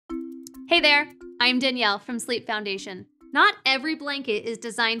Hey there, I'm Danielle from Sleep Foundation. Not every blanket is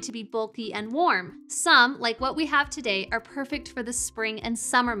designed to be bulky and warm. Some, like what we have today, are perfect for the spring and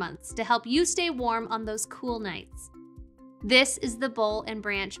summer months to help you stay warm on those cool nights. This is the Boll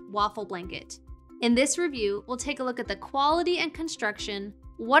Branch Waffle Blanket. In this review, we'll take a look at the quality and construction,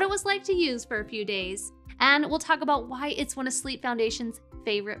 what it was like to use for a few days, and we'll talk about why it's one of Sleep Foundation's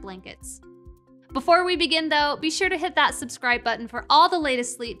favorite blankets. Before we begin though, be sure to hit that subscribe button for all the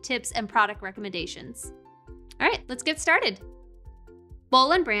latest sleep tips and product recommendations. All right, let's get started.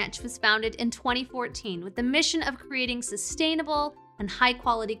 Boll Branch was founded in 2014 with the mission of creating sustainable and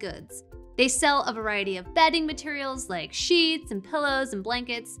high-quality goods. They sell a variety of bedding materials like sheets and pillows and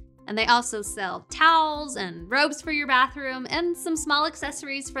blankets, and they also sell towels and robes for your bathroom and some small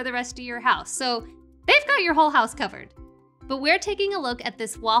accessories for the rest of your house. So they've got your whole house covered. But we're taking a look at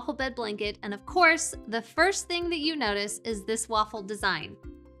this waffle bed blanket, and of course, the first thing that you notice is this waffle design.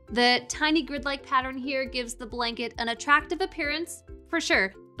 The tiny grid-like pattern here gives the blanket an attractive appearance, for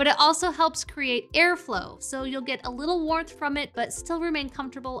sure, but it also helps create airflow, so you'll get a little warmth from it, but still remain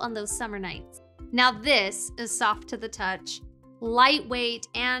comfortable on those summer nights. Now this is soft to the touch, lightweight,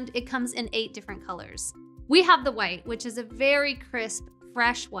 and it comes in 8 different colors. We have the white, which is a very crisp,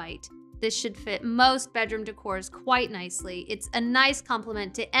 fresh white. This should fit most bedroom decors quite nicely. It's a nice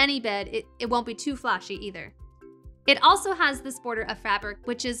complement to any bed. It won't be too flashy either. It also has this border of fabric,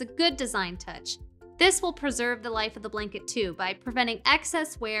 which is a good design touch. This will preserve the life of the blanket too by preventing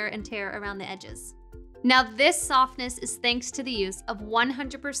excess wear and tear around the edges. Now this softness is thanks to the use of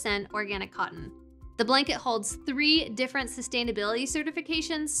 100% organic cotton. The blanket holds 3 different sustainability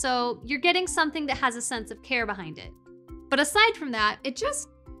certifications, so you're getting something that has a sense of care behind it. But aside from that, it just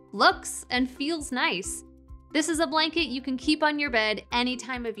looks and feels nice. This is a blanket you can keep on your bed any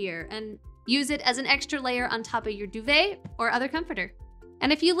time of year and use it as an extra layer on top of your duvet or other comforter.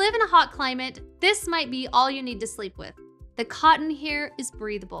 And if you live in a hot climate, this might be all you need to sleep with. The cotton here is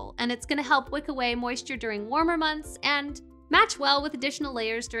breathable, and it's gonna help wick away moisture during warmer months and match well with additional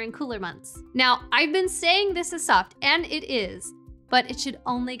layers during cooler months. Now, I've been saying this is soft, and it is, but it should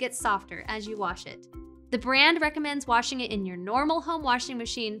only get softer as you wash it. The brand recommends washing it in your normal home washing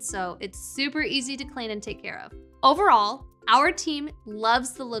machine, so it's super easy to clean and take care of. Overall, our team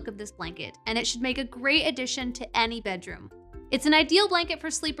loves the look of this blanket, and it should make a great addition to any bedroom. It's an ideal blanket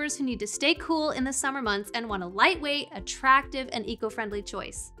for sleepers who need to stay cool in the summer months and want a lightweight, attractive, and eco-friendly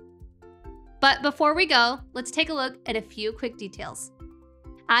choice. But before we go, let's take a look at a few quick details.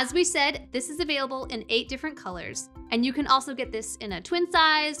 As we said, this is available in 8 different colors, and you can also get this in a twin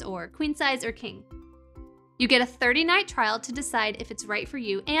size or queen size or king. You get a 30-night trial to decide if it's right for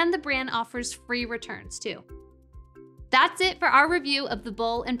you, and the brand offers free returns too. That's it for our review of the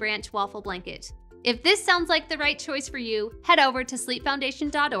Boll Branch Waffle Blanket. If this sounds like the right choice for you, head over to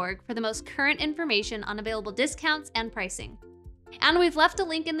sleepfoundation.org for the most current information on available discounts and pricing. And we've left a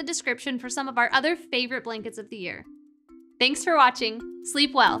link in the description for some of our other favorite blankets of the year. Thanks for watching.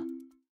 Sleep well.